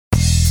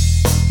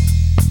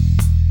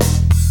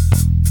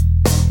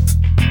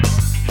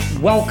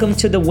Welcome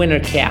to the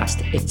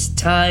Wintercast. It's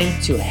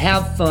time to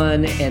have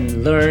fun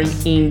and learn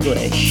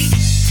English.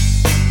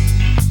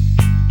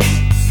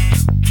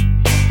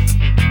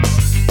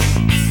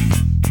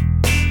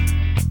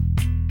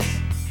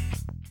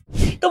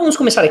 Então vamos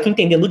começar aqui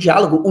entendendo o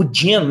diálogo. O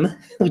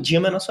Jim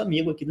é nosso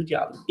amigo aqui do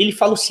diálogo. Ele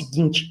fala o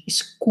seguinte,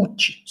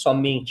 escute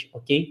somente,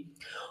 ok?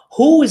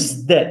 Who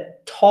is the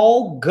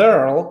tall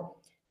girl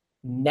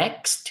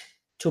next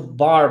to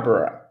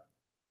Barbara?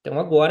 Então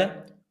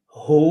agora,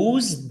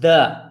 who's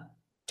the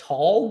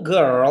tall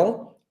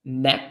girl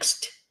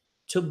next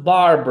to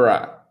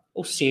Barbara?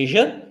 Ou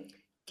seja,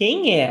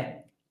 quem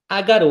é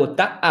a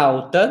garota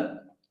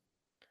alta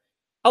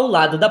ao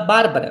lado da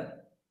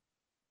Bárbara?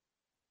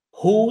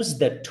 Who's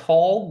the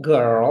tall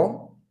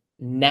girl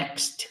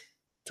next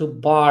to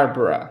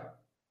Barbara?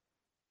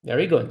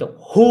 Very good. Então,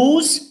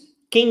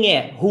 quem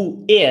é?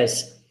 Who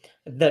is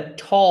the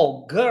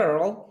tall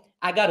girl?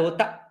 A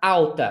garota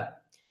alta.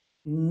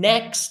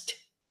 Next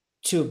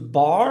to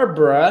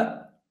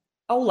Barbara,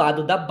 ao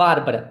lado da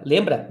Bárbara.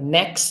 Lembra?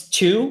 Next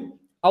to,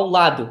 ao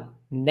lado.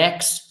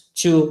 Next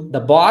to the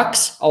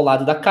box, ao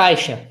lado da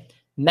caixa.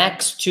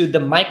 Next to the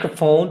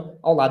microphone,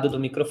 ao lado do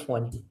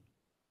microfone.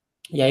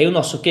 E aí o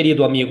nosso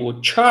querido amigo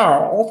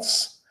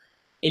Charles,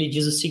 ele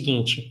diz o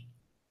seguinte: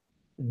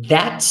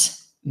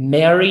 That's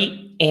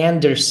Mary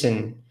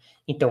Anderson.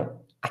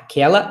 Então,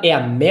 aquela é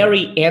a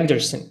Mary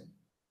Anderson.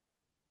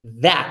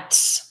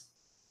 That's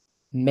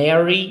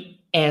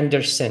Mary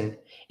Anderson.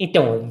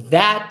 Então,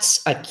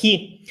 that's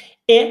aqui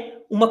é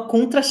uma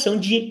contração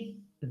de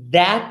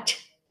that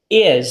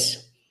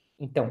is.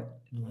 Então,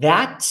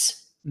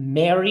 that's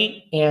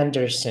Mary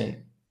Anderson.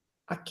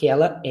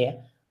 Aquela é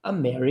a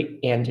Mary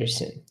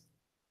Anderson.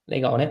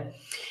 Legal, né?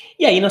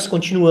 E aí nós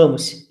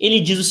continuamos.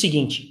 Ele diz o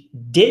seguinte: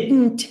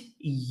 Didn't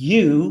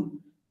you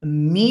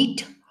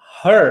meet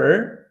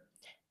her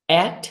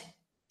at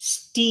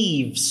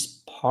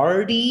Steve's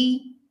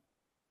party?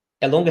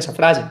 É longa essa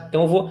frase?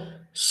 Então eu vou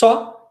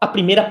só a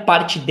primeira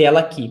parte dela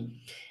aqui.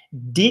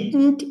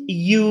 Didn't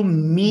you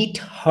meet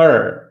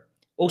her?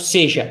 Ou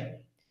seja,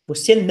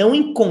 você não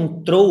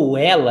encontrou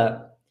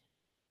ela.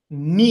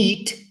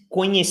 Meet,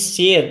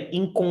 conhecer,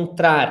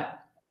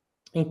 encontrar.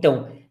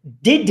 Então,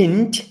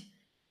 didn't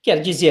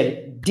quer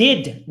dizer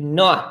did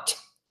not.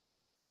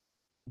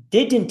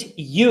 Didn't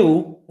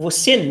you,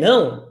 você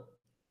não.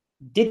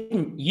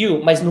 Didn't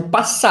you, mas no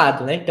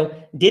passado, né? Então,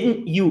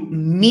 didn't you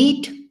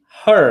meet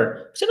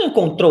her? Você não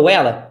encontrou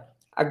ela?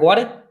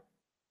 Agora,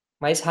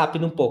 mais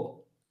rápido um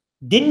pouco.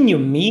 Didn't you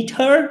meet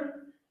her?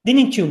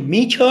 Didn't you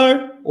meet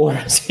her? Or,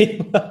 sei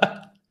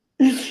lá.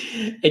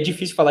 É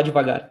difícil falar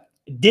devagar.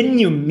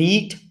 Didn't you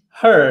meet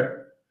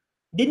her?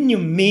 Didn't you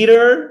meet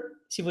her?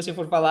 Se você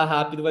for falar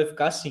rápido, vai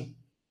ficar assim.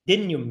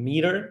 Didn't you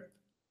meet her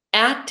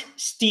at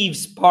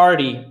Steve's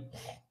party?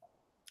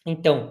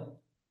 Então,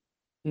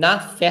 na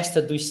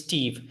festa do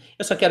Steve.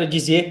 Eu só quero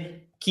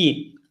dizer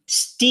que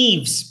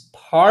Steve's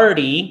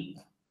party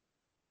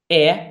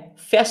é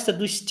festa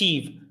do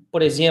Steve.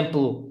 Por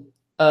exemplo,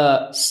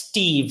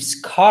 Steve's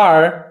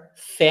car,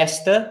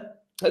 festa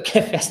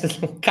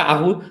do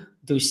carro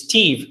do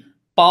Steve.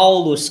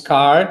 Paulo's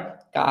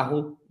car,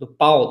 carro do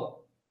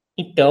Paulo.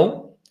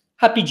 Então,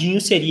 rapidinho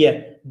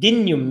seria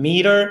Didn't you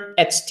meet her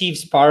at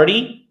Steve's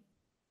party?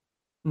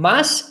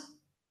 Mas,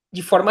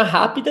 de forma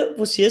rápida,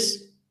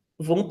 vocês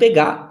vão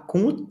pegar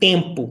com o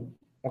tempo,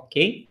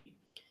 ok?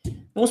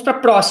 Vamos para a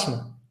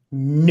próxima.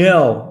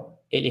 No,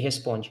 ele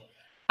responde.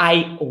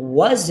 I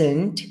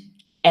wasn't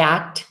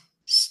at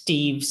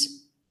Steve's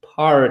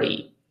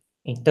party.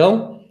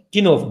 Então,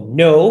 de novo,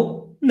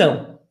 no,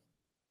 não.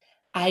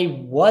 I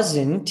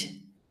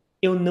wasn't,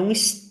 eu não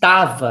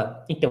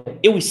estava. Então,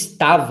 eu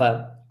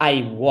estava,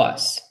 I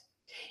was.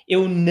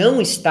 Eu não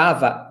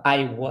estava,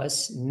 I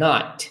was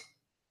not.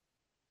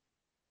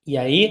 E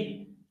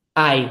aí,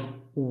 I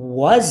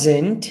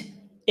wasn't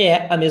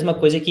é a mesma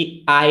coisa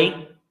que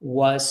I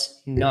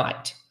was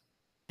not.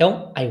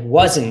 Então, I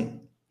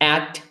wasn't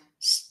at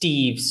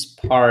Steve's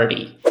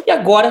party. E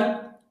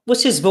agora,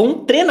 vocês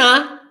vão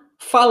treinar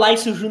falar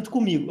isso junto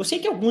comigo. Eu sei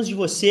que alguns de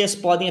vocês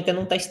podem até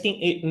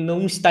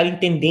não estar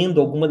entendendo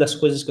alguma das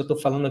coisas que eu estou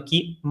falando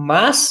aqui,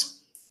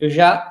 mas eu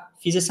já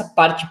fiz essa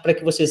parte para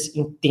que vocês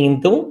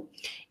entendam.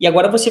 E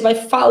agora você vai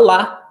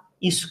falar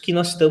isso que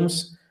nós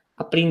estamos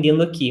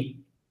aprendendo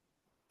aqui.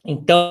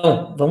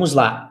 Então, vamos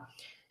lá.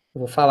 Eu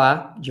vou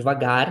falar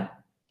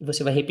devagar e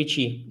você vai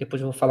repetir.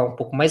 Depois eu vou falar um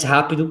pouco mais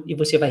rápido e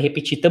você vai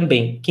repetir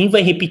também. Quem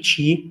vai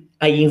repetir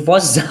aí em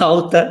voz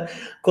alta,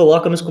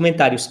 coloca nos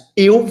comentários.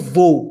 Eu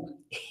vou.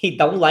 E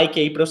dá um like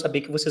aí para eu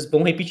saber que vocês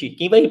vão repetir.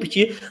 Quem vai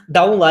repetir,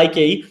 dá um like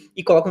aí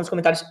e coloca nos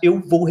comentários. Eu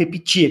vou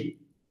repetir.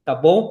 Tá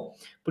bom?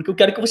 Porque eu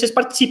quero que vocês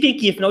participem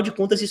aqui. Afinal de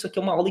contas, isso aqui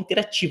é uma aula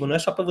interativa. Não é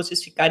só para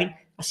vocês ficarem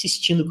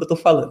assistindo o que eu tô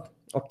falando.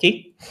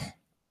 Ok?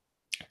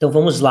 Então,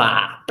 vamos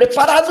lá.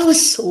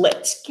 Preparados?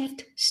 Let's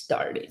get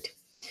started.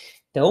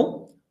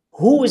 Então,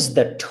 who is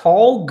the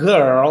tall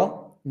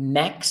girl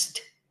next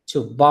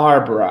to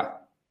Barbara?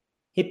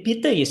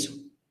 Repita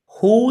isso.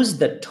 Who's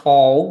the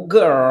tall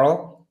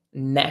girl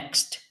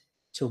next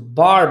to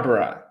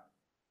Barbara?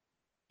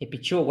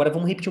 Repetiu? Agora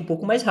vamos repetir um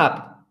pouco mais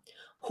rápido.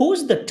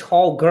 Who's the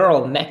tall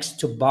girl next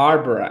to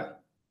Barbara?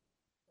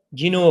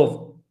 De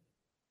novo.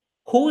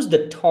 Who's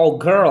the tall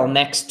girl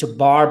next to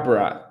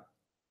Barbara?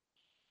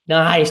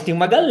 Nice, tem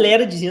uma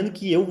galera dizendo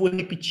que eu vou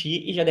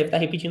repetir e já deve estar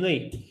repetindo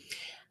aí.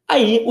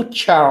 Aí o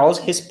Charles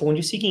responde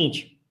o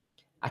seguinte: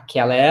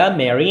 aquela é a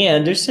Mary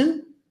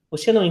Anderson.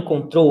 Você não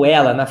encontrou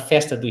ela na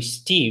festa do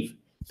Steve?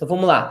 Então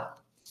vamos lá.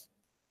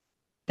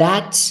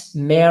 That's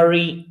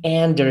Mary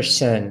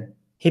Anderson.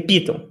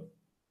 Repitam.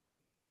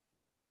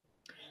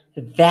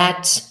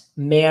 That's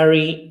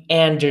Mary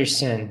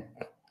Anderson.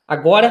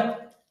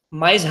 Agora,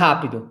 mais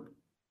rápido.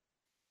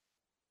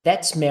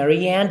 That's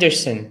Mary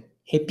Anderson.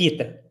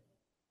 Repita.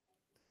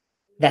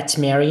 That's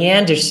Mary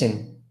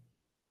Anderson.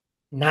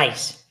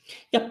 Nice.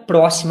 E a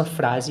próxima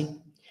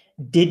frase.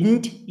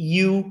 Didn't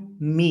you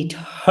meet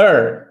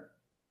her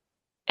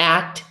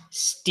at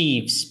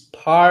Steve's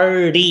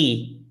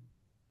party?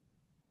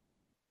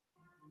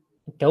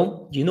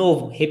 Então, de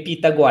novo,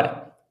 repita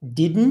agora.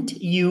 Didn't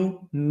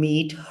you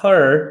meet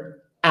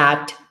her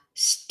at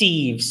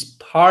Steve's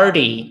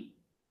party?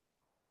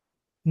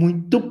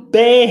 Muito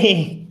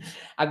bem!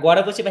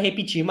 Agora você vai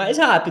repetir mais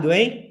rápido,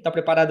 hein? Tá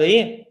preparado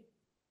aí?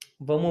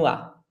 Vamos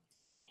lá.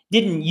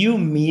 Didn't you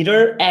meet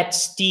her at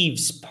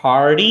Steve's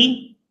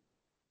party?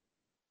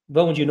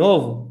 Vamos de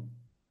novo?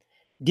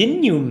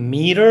 Didn't you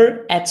meet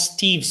her at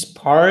Steve's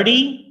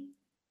party?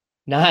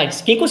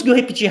 Nice. Quem conseguiu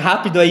repetir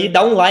rápido aí,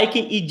 dá um like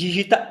e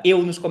digita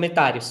eu nos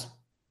comentários.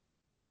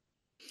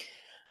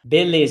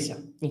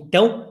 Beleza.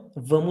 Então,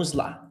 vamos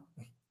lá.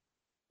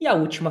 E a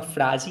última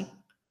frase.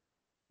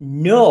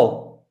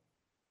 No,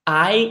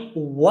 I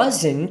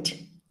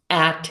wasn't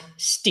at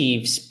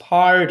Steve's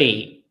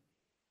party.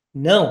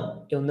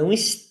 Não, eu não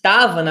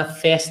estava na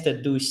festa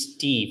do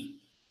Steve.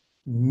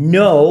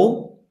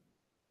 No,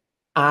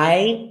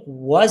 I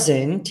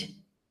wasn't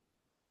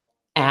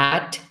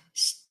at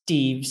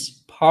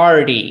Steve's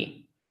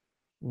party.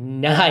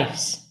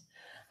 Nice.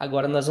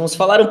 Agora nós vamos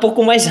falar um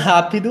pouco mais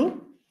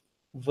rápido.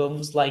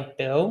 Vamos lá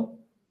então.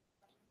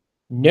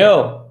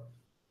 No,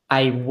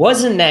 I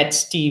wasn't at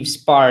Steve's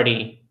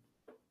party.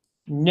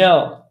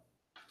 No,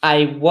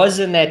 I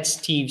wasn't at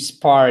Steve's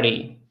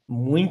party.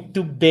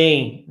 Muito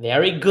bem,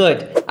 very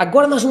good.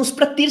 Agora nós vamos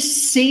para a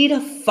terceira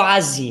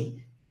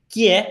fase,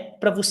 que é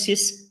para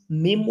vocês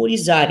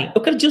memorizarem.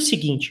 Eu quero dizer o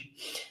seguinte,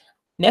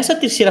 nessa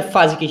terceira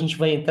fase que a gente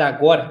vai entrar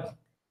agora,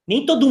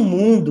 nem todo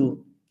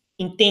mundo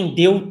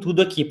entendeu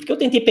tudo aqui, porque eu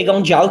tentei pegar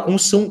um diálogo, como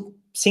são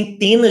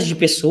centenas de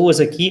pessoas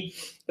aqui,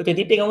 eu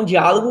tentei pegar um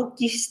diálogo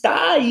que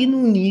está aí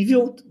num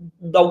nível,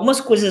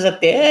 algumas coisas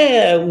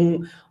até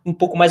um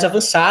pouco mais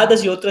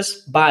avançadas e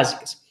outras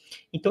básicas.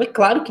 Então, é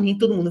claro que nem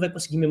todo mundo vai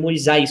conseguir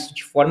memorizar isso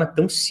de forma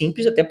tão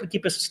simples, até porque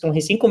pessoas que estão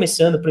recém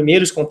começando,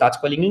 primeiros contatos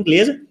com a língua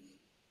inglesa,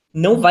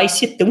 não vai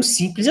ser tão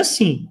simples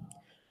assim.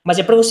 Mas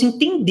é para você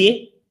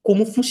entender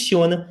como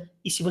funciona,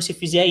 e se você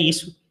fizer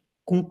isso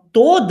com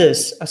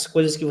todas as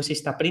coisas que você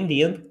está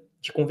aprendendo,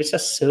 de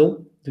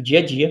conversação, do dia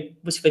a dia,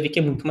 você vai ver que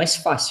é muito mais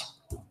fácil.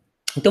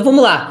 Então,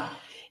 vamos lá.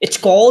 It's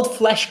called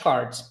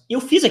flashcards. Eu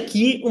fiz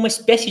aqui uma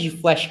espécie de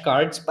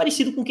flashcards,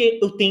 parecido com o que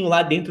eu tenho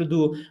lá dentro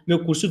do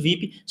meu curso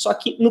VIP, só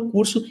que no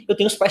curso eu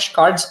tenho os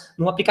flashcards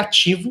no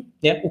aplicativo,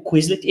 né, o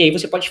Quizlet, e aí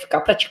você pode ficar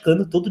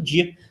praticando todo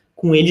dia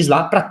com eles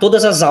lá. Para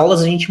todas as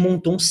aulas a gente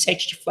montou um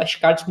set de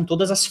flashcards com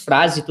todas as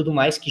frases e tudo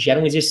mais que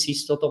geram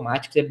exercícios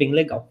automáticos, é bem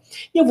legal.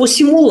 E eu vou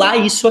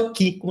simular isso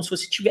aqui, como se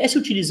você estivesse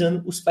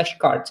utilizando os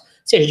flashcards,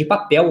 seja de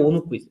papel ou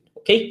no Quizlet,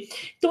 ok?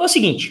 Então é o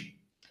seguinte,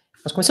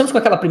 nós começamos com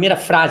aquela primeira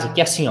frase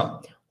que é assim, ó.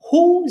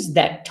 Who's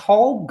that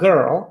tall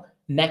girl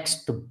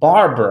next to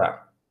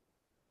Barbara?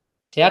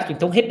 Certo?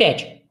 Então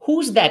repete.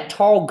 Who's that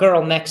tall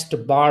girl next to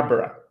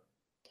Barbara?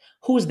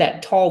 Who's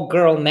that tall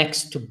girl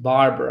next to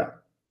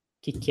Barbara?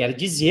 Que quer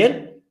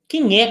dizer,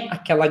 quem é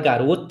aquela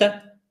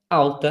garota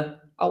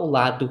alta ao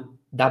lado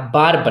da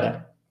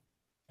Bárbara?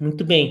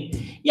 Muito bem.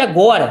 E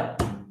agora,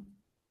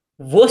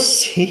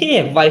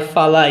 você vai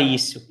falar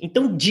isso.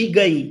 Então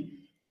diga aí.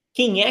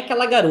 Quem é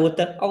aquela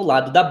garota ao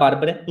lado da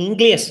Bárbara em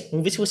inglês?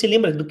 Vamos ver se você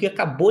lembra do que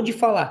acabou de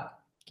falar.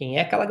 Quem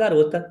é aquela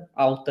garota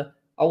alta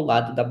ao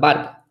lado da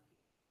Bárbara?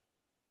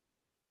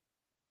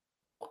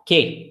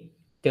 Ok.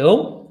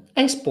 Então,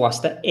 a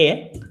resposta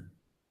é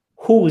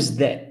Who's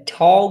that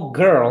tall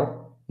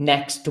girl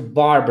next to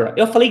Barbara?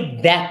 Eu falei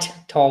that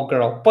tall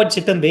girl. Pode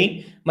ser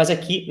também, mas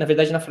aqui, na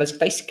verdade, na frase que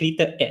está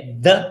escrita é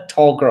the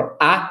tall girl,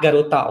 a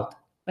garota alta.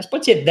 Mas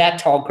pode ser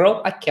that tall girl,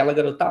 aquela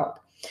garota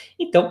alta.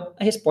 Então,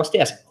 a resposta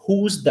é essa.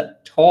 Who's the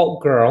tall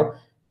girl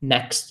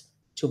next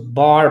to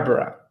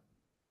Barbara?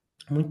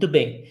 Muito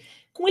bem.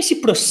 Com esse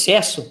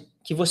processo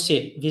que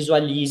você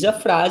visualiza a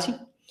frase,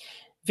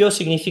 vê o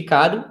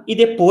significado e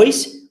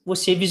depois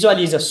você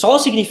visualiza só o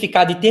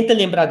significado e tenta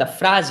lembrar da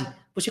frase,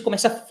 você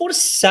começa a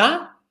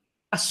forçar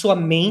a sua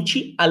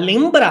mente a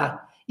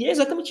lembrar. E é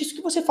exatamente isso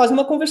que você faz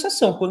numa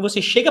conversação. Quando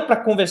você chega para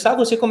conversar,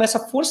 você começa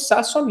a forçar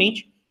a sua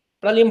mente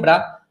para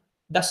lembrar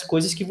das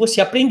coisas que você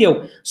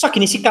aprendeu. Só que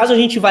nesse caso a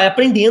gente vai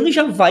aprendendo e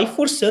já vai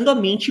forçando a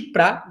mente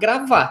para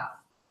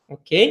gravar,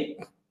 ok?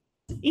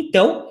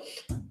 Então,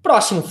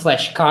 próximo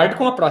flashcard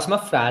com a próxima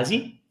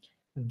frase.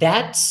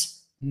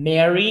 That's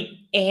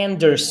Mary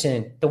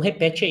Anderson. Então,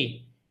 repete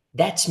aí.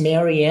 That's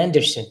Mary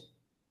Anderson.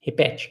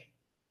 Repete.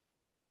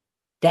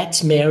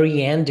 That's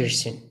Mary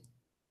Anderson.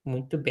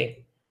 Muito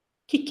bem.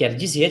 Que quer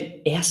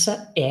dizer,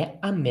 essa é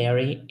a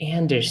Mary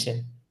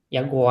Anderson. E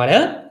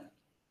agora,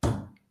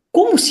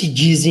 como se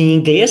diz em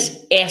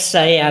inglês,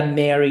 essa é a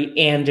Mary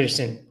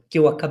Anderson, que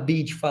eu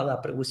acabei de falar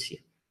para você?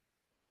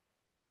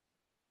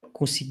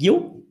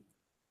 Conseguiu?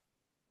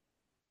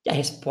 E a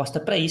resposta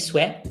para isso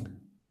é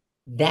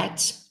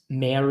That's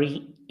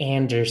Mary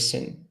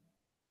Anderson.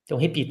 Então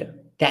repita.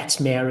 That's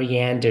Mary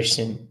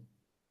Anderson.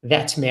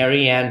 That's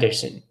Mary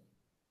Anderson.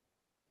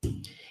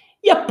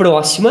 E a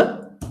próxima.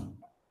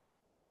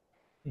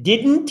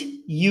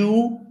 Didn't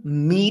you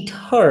meet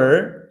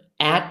her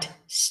at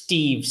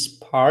Steve's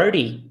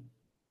party?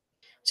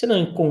 Você não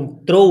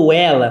encontrou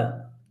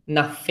ela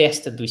na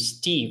festa do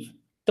Steve?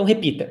 Então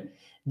repita.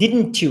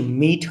 Didn't you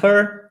meet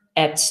her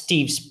at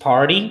Steve's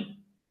party?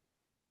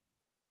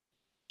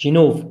 De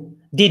novo.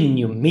 Didn't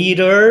you meet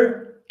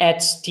her at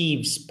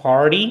Steve's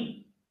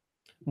party?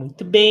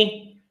 Muito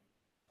bem.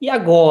 E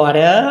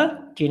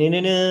agora,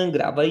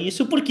 grava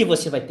isso, porque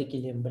você vai ter que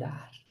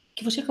lembrar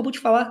que você acabou de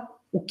falar.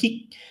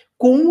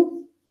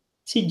 Como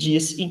se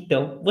diz,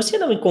 então, você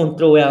não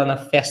encontrou ela na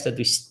festa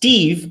do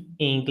Steve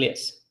em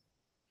inglês?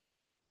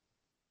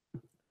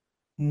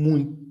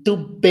 Muito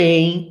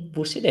bem.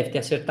 Você deve ter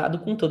acertado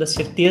com toda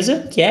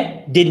certeza, que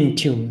é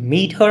Didn't you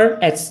meet her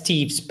at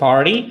Steve's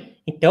party?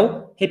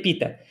 Então,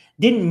 repita.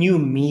 Didn't you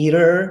meet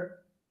her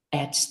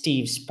at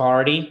Steve's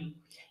party?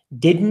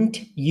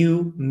 Didn't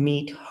you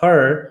meet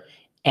her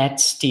at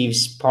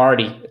Steve's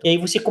party? E aí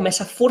você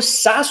começa a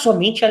forçar a sua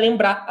mente a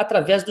lembrar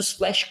através dos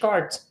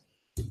flashcards,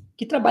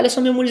 que trabalha a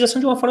sua memorização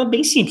de uma forma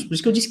bem simples. Por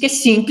isso que eu disse que é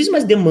simples,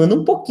 mas demanda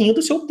um pouquinho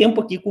do seu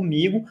tempo aqui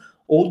comigo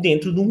ou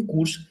dentro de um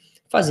curso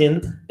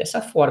fazendo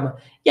dessa forma.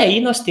 E aí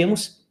nós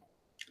temos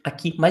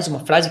aqui mais uma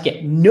frase que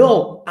é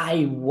No,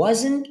 I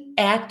wasn't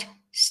at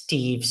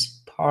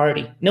Steve's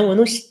party. Não, eu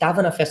não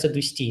estava na festa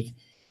do Steve.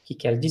 Que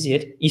quer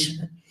dizer isso,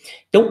 né?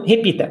 Então,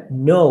 repita.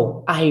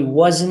 No, I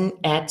wasn't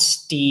at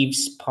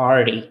Steve's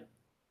party.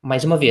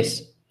 Mais uma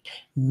vez.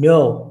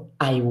 No,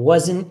 I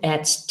wasn't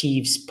at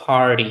Steve's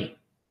party.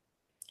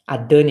 A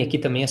Dani aqui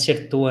também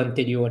acertou a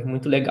anterior.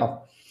 Muito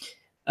legal.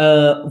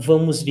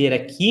 Vamos ver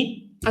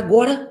aqui.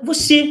 Agora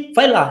você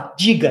vai lá.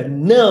 Diga,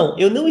 não,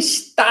 eu não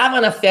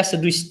estava na festa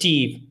do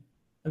Steve.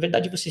 Na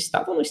verdade, você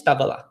estava ou não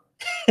estava lá?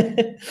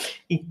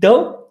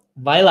 Então,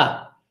 vai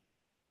lá.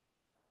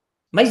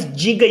 Mas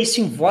diga isso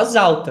em voz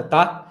alta,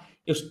 tá?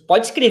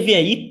 Pode escrever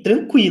aí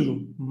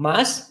tranquilo,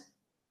 mas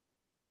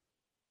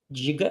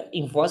diga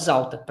em voz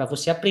alta, para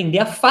você aprender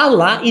a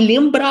falar e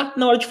lembrar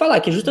na hora de falar,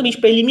 que é justamente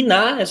para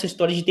eliminar essa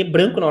história de ter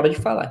branco na hora de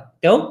falar.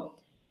 Então,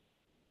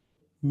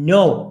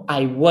 No,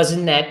 I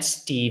wasn't at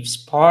Steve's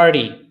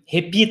party.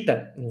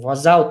 Repita em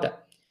voz alta.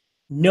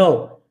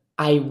 No,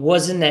 I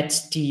wasn't at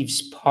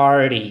Steve's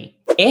party.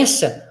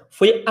 Essa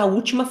foi a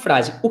última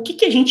frase. O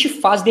que a gente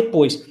faz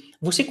depois?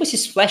 Você com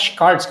esses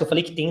flashcards que eu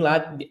falei que tem lá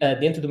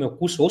dentro do meu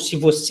curso, ou se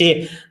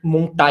você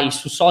montar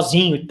isso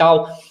sozinho e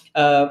tal,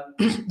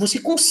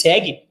 você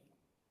consegue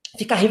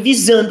ficar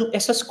revisando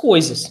essas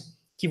coisas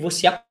que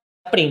você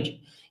aprende.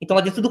 Então,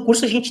 lá dentro do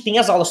curso, a gente tem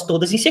as aulas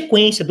todas em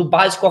sequência, do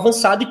básico ao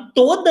avançado, e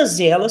todas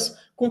elas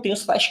contêm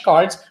os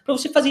flashcards para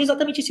você fazer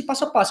exatamente esse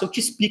passo a passo. Eu te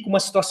explico uma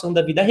situação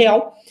da vida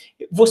real,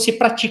 você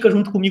pratica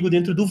junto comigo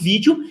dentro do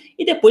vídeo,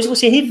 e depois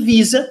você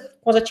revisa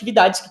com as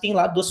atividades que tem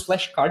lá dos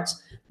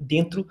flashcards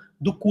dentro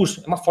do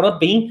curso. É uma forma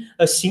bem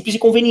simples e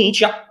conveniente,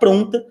 já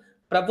pronta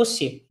para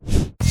você.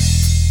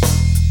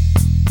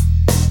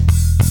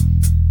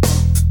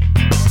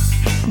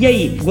 E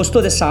aí,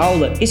 gostou dessa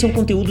aula? Esse é um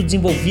conteúdo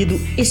desenvolvido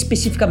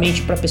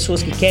especificamente para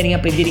pessoas que querem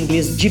aprender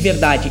inglês de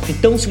verdade.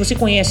 Então, se você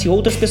conhece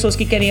outras pessoas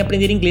que querem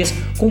aprender inglês,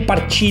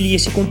 compartilhe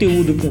esse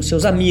conteúdo com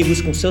seus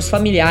amigos, com seus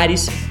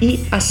familiares e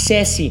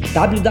acesse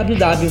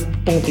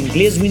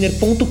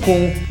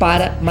www.ingleswinner.com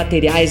para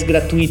materiais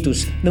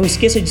gratuitos. Não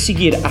esqueça de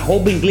seguir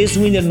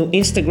 @ingleswinner no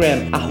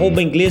Instagram,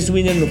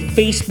 @ingleswinner no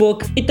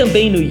Facebook e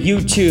também no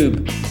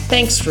YouTube.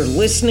 Thanks for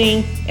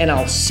listening and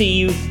I'll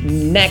see you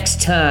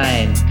next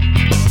time.